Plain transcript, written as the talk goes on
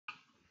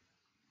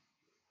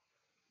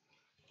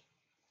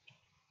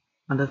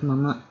අදත්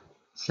මම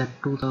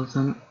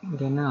SAP2000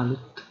 ගැන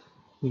අලුත්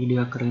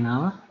වීඩියෝ එකක් කරගෙන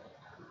ආවා.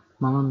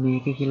 මම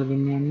මේක කියලා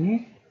දෙන්න යන්නේ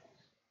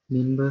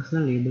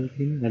members-ලා label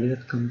කිරීම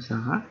වැදගත්කම සහ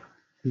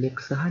select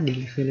සහ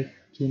deselect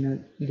කියන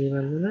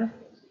දේවල් වල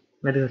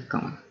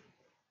වැදගත්කම.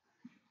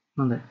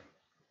 හොඳයි.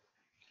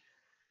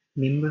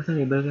 members-ලා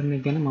label කරන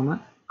එක ගැන මම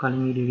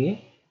කලින් වීඩියෝ එකේ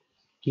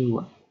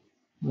කිව්වා.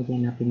 ඒ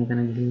කියන්නේ අපි මෙතන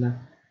ගිහිල්ලා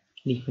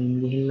define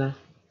ගිහිල්ලා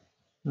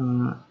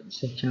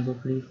section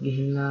properties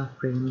ගිහිල්ලා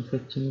frame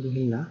section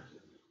ගිහිල්ලා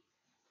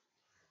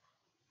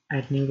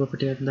add new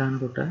property එකක්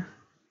දානකොට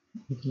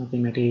මෙතන අපි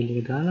material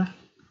එක දාලා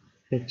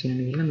section එක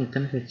ගිහිල්ලා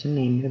මෙතන section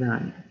name එක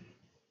දාන්න.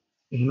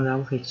 එහෙම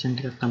දාපු section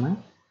ටිකක් තමයි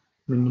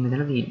මෙන්න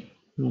මෙතන තියෙන්නේ.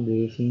 මේ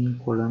bracing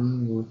column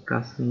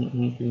woodcraft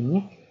මේ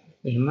තියෙන්නේ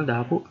එහෙම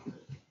දාපු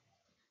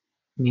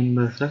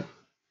members ලා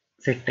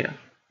set එකක්.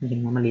 ඉතින්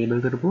මම label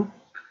කරපු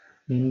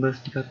members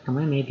ටිකක්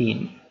තමයි මේ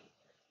තියෙන්නේ.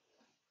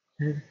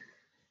 හරිද?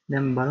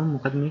 දැන් බලමු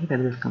මොකද මේකේ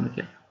වැදගත්කම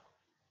කියලා.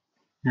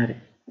 හරි.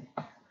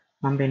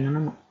 මම පෙන්නන්න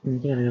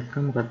මේකේ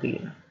වැදගත්කම මොකක්ද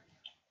කියලා.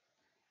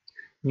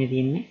 මේ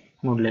තියෙන්නේ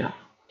model එක.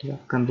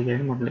 ටිකක්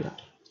complicated model එකක්.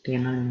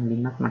 තේරෙනවද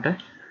මුලින්මත් මට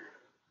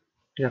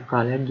ටිකක්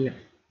කාලයක් ගියා.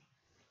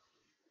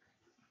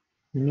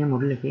 මේ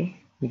model එකේ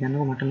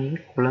හිතන්නකෝ මට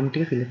මේකේ column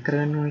ටික select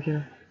කරගන්න ඕනේ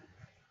කියලා.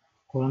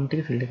 column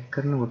ටික select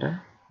කරනකොට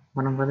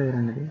මම මොකද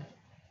කරන්නද?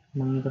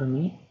 මම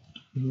කරන්නේ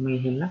මේ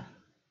ගිහිල්ලා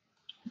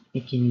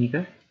එකින් එක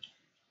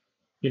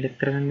select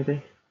කරගන්න බෑ.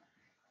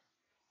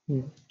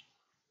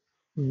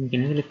 මේක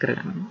select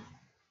කරගන්න.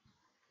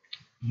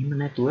 එහෙම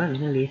නැතුව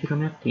වෙන ලේසි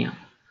ක්‍රමයක්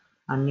තියෙනවා.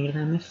 අන්න ඒක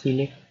තමයි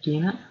select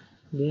කියන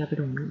දේ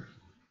අපිට ඕනේ.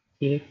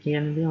 select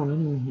කියන දේ ඕනේ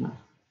නෙමෙයි.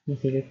 මේ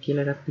select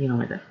කියලා එකක් තියෙනවා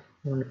මෙතන.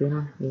 ඕනේ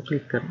පේනවා ඒක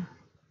ක්ලික් කරනවා.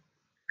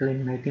 ක්ලික්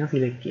නැති තියෙනවා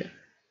select කියලා.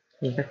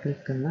 ඒක ක්ලික්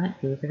කරනවා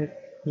ඒකට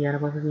ඊට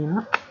පස්සේ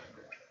තියෙනවා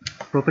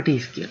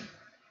properties කියලා.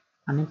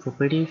 අනේ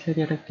properties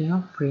එකට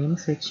තියෙනවා frame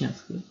sections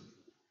කියලා.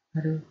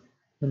 හරි.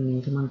 දැන්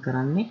මේක මම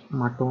කරන්නේ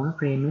මට ඕන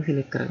frame එක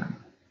select කරගන්න.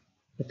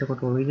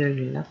 එතකොට ඔය විදිහට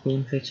ගිහලා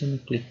frame section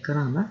එක ක්ලික්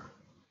කරාම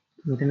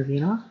මෙතන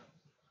තියෙනවා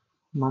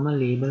මම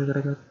label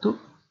කරගත්තු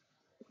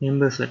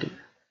members ලා ටික.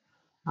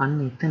 අන්න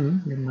එතන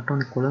දැන් මට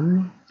ඕනේ column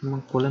නේ.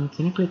 මම column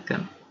කියන ක්ලික්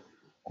කරනවා.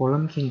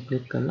 column කියන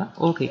ක්ලික් කරලා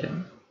okay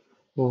කරනවා.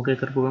 okay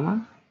කරපු ගමන්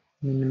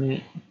මෙන්න මේ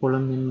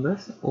column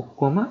members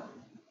ඔක්කොම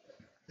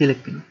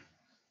select වෙනවා.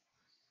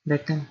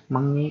 දැක්කම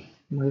මම මේ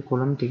මගේ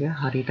column ටික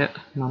හරියට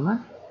මම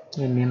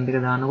මේ name එක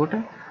දානකොට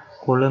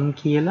column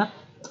කියලා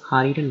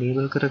හරියට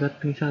label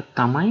කරගත්ත නිසා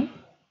තමයි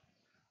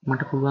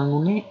මට පුළුවන්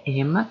වුණේ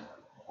එහෙම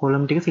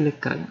column ටික select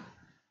කරගන්න.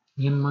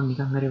 එහෙනම් මම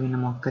නිකන් හරි වෙන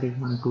මොකක් හරි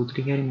 1 2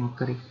 3 හරි මොකක්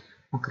හරි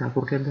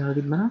අකුරු ටිකක් දාලා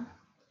තිබ්බනම්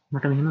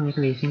මට මෙහෙම මේක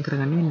ලේසියෙන්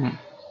කරගන්න වෙන්නේ නැහැ.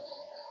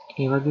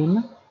 ඒ වගේම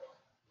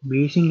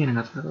bracing ගැන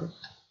කතා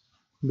කරලා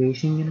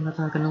bracing ගැන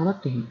කතා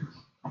කරනකොටත් එහෙම.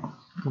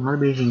 මොනවද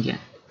bracing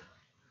කියන්නේ?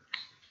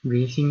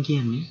 bracing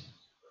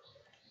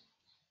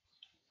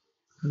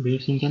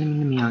කියන්නේ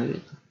මෙන්න මේ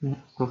වගේ. මේ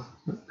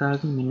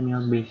කොස්තාවකින් මෙන්න මේ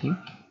වගේ bracing.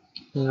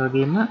 ඒ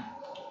වගේම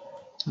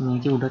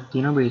මේකේ උඩක්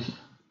තියෙනවා bracing.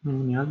 මෙන්න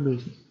මේ වගේ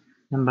bracing.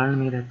 දැන් බලන්න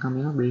මේක දැක්කම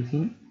මේවා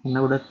bracing එන්න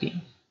උඩක්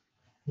තියෙනවා.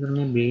 ඒතර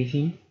මේ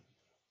bracing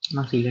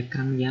මම select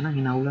කරන්න ගියා නම්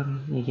එන අවුලක්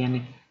නෑ. ඒ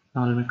කියන්නේ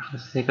normal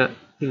cross එක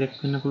select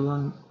වෙන්න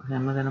පුළුවන්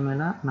හැමදැනම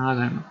වෙලා නා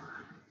ගන්නවා.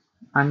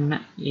 අන්න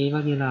ඒ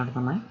වගේ ලාට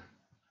තමයි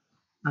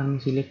අන්න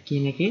select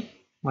කියන එකේ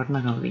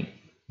වටිනාකම තියෙන්නේ.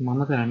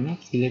 මම කරන්නේ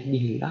select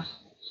ගිහිල්ලා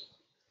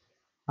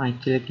ආයි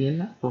select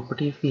ගිහිල්ලා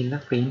properties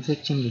ගිහිල්ලා frame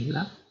section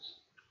ගිහිල්ලා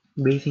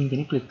bracing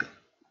කෙනෙක් click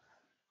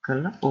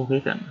කරලා okay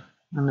කරනවා.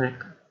 අන්න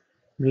දැක්කා.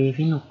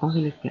 bracing ඔක්කොම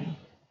select වෙනවා.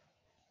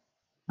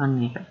 අන්න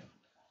ඒකයි.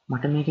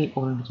 මට මේකේ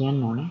ඕනට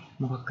කියන්න ඕනේ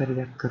මොකක් හරි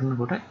දෙයක්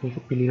කරනකොට ඒක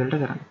පිළිවෙලට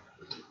කරන්න.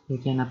 ඒ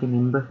කියන්නේ අපි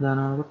members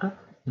දානකොට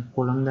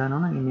column දානවා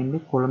නම් මේ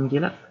member column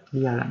කියලා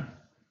ලියා ගන්න.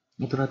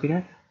 ඒතර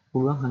අපිට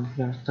පුළුවන්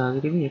හන්දි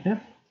අවස්ථාවකදී ඒක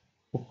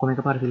ඔක්කොම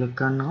එකපාර select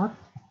කරනවත්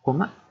ඔක්කොම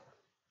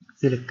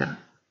select කරන්න.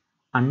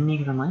 අන්න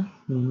ඒක තමයි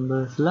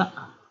membersලා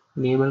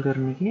label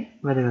කරන එකේ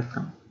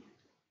වැදගත්කම.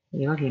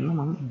 ඒ වගේම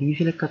මම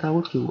deselect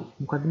කතාවකුත් කිව්වා.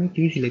 මොකද්ද මේ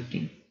deselect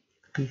කියන්නේ?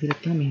 deselect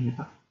කියන්නේ මෙහෙම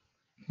එකක්.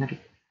 හරි.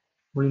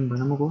 මුලින්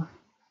බලමුකෝ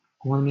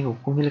කොහොමද මේක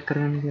ඔක්කොම select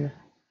කරගන්නේ කියලා.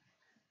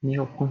 මේක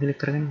ඔක්කොම select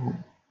කරගන්න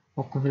ඕනේ.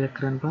 ඔක්කොම select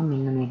කරන්න පුළුවන්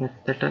මෙන්න මේ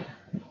පැත්තට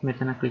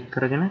මෙතන click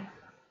කරගෙන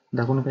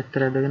දකුණු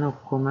පැත්තට ඇදගෙන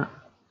ඔක්කොම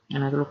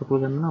එනතර කොටුව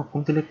දැම්මම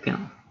ඔක්කොම select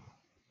වෙනවා.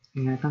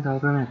 එහෙනම් නැත්නම් තව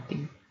ක්‍රමයක්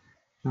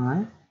තියෙනවා.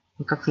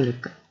 එකක් select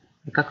කරා.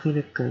 එකක්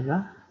select කරලා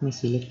මේ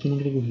select කියන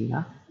එකට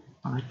ගිහිල්ලා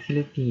ආයෙත්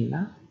select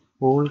ගිහිල්ලා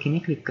all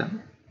කෙනෙක් click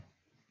කරනවා.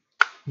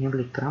 එහෙනම්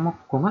click කරාම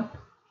ඔක්කොම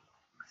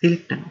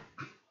select වෙනවා.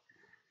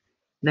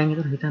 දැන්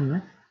ඒක හිතන්න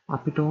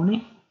අපිට ඕනේ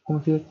ඔක්කොම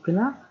select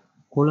වෙලා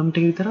column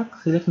ටික විතරක්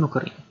select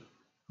නොකර ඉන්න.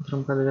 ඒතර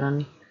මොකද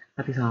කරන්නේ?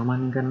 අපි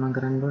සාමාන්‍යයෙන්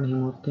කරන්න ඕනේ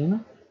එහෙම වුත් එහෙම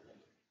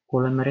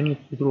column වලින්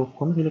ඉතුරු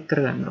ඔක්කොම select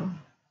කරගන්න ඕනේ.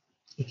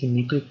 ඒකෙන්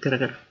මේ click කර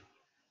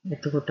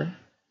එතකොට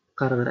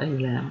කරදරයි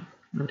වෙලා යනවා.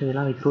 අපිට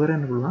වෙලාව ඉතුරු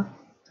කරන්න පුළුවන්.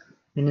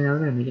 මෙන්න මේ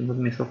වගේ මේක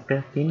මේ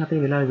software එකක් තියෙන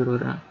අපේ වෙලාව ඉතුරු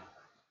කරගන්න.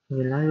 මේ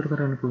වෙලාව ඉතුරු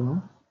කරන්න පුළුවන්.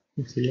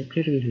 මේ select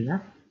එකට ගිහිල්ලා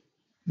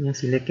මේ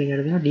select එකට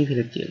දෙනවා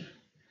deselect කියලා.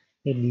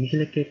 මේ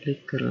deselect එක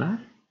click කරලා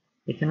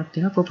එතනක්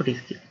තියෙනවා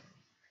properties කියලා.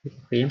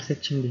 frame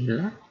section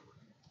ගිහිල්ලා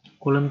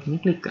column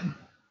කෙනෙක් click කරනවා.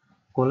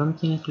 කොලම්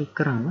කියන ක්ලික්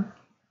කරාම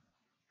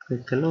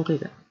ක්ලික් කරලා ඕක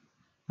එක.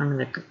 අන්න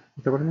දැක්ක.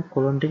 එතකොට මේ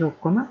කොලම් ටික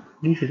ඔක්කොම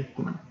ඩිසෙලෙක්ට්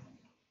වුණා.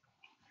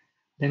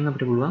 දැන්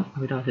අපිට පුළුවන්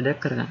අපිට අවශ්‍ය දෙයක්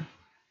කරගන්න.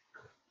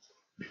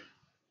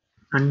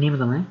 අන්න එහෙම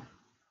තමයි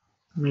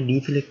මේ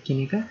ඩිසෙලෙක්ට් කියන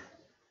එක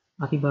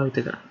අපි භාවිත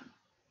කරන්නේ.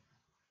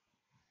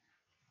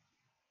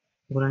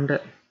 ඔයගලන්ට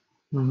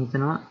මම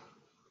හිතනවා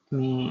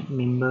මේ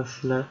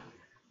මෙම්බර්ස්ලා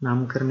නම්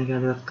කරන එක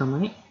වැදගත්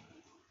කමයි.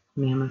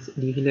 මෙහෙම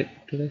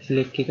ඩිසෙලෙක්ට් එක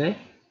සිලෙක්ට් එකයි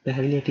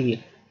පැහැදිලි ඇති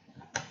කියලා.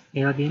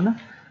 ඒ වගේම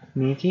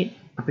මේකේ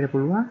අපිට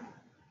පුළුවන්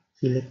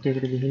සිලෙක්ට්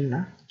එකට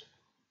ගිහිල්ලා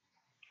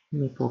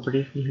මේ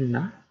ප්‍රොපර්ටිස්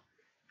ගිහිල්ලා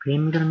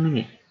ෆ්‍රේම් කරන්න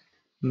නෙමෙයි.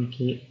 මේ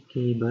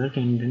කේබල්,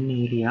 ටෙන්ඩන්,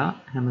 ඒරියා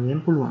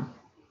හැමදේම පුළුවන්.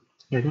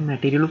 ඒ වගේම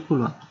මැටීරියල්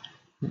පුළුවන්.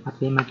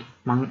 අපේ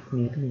මම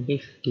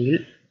මේක ස්ටිල්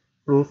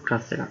ප්‍රූෆ්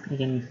ට්‍රස් එකක්. ඒ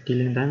කියන්නේ ස්ටිල්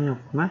එක ගන්න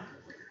ඔක්කොම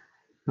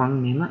මම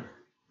මෙහෙම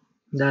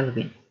දාලා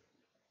දෙන්න.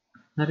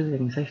 හරිද?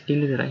 ඒ නිසා ස්ටිල්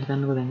විතරයි.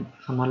 හිතන්නකෝ දැන්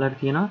සමහරවල්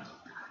තියෙනවා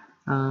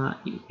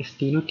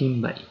ස්ටිල්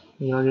ටිම්බයි.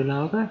 ඒ වගේ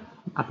වෙලාවක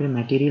අපේ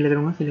මැටීරියල් එක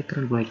උනත් සිලෙක්ට්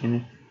කරන්න පුළුවන්.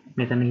 කියන්නේ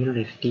මෙතන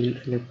ගිහලා ස්ටිල්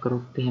සිලෙක්ට්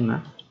කරොත් එහෙම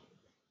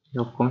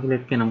ඔක්කොම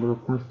සිලෙක්ට් වෙනවා. මොකද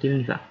ඔක්කොම ස්ටිල්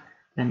නිසා.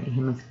 දැන්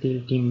එහෙම ස්ටිල්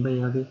ටිම්බයි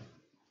වගේ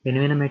වෙන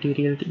වෙන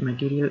මැටීරියල්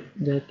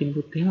දෙයක්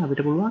තිබ්බොත් එහෙම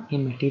අපිට පුළුවන් මේ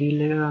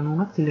මැටීරියල් එක අනුව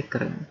උනත් සිලෙක්ට්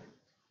කරගන්න.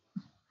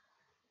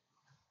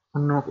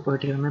 ඔන්න ඔය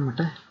ටික තමයි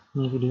මට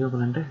මේ වීඩියෝ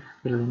ඔයගලන්ට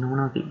කියලා දෙන්න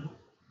ඕනවා තිබ්බේ.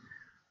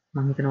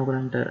 මම හිතනවා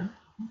ඔයගලන්ට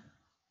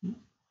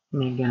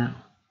මේ ගැන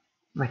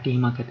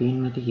වැටහීමක් ඇති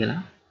වෙන්නේ නැති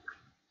කියලා.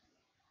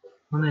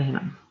 හොඳයි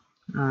එහෙනම්.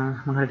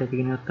 මම හරියට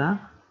ඉගෙන ගත්තා.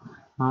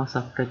 මාව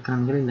සබ්ස්ක්‍රයිබ්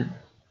කරන්න කියලා ඉන්න.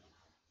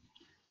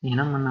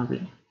 එහෙනම් මම අපි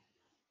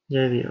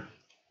ජය වේවා.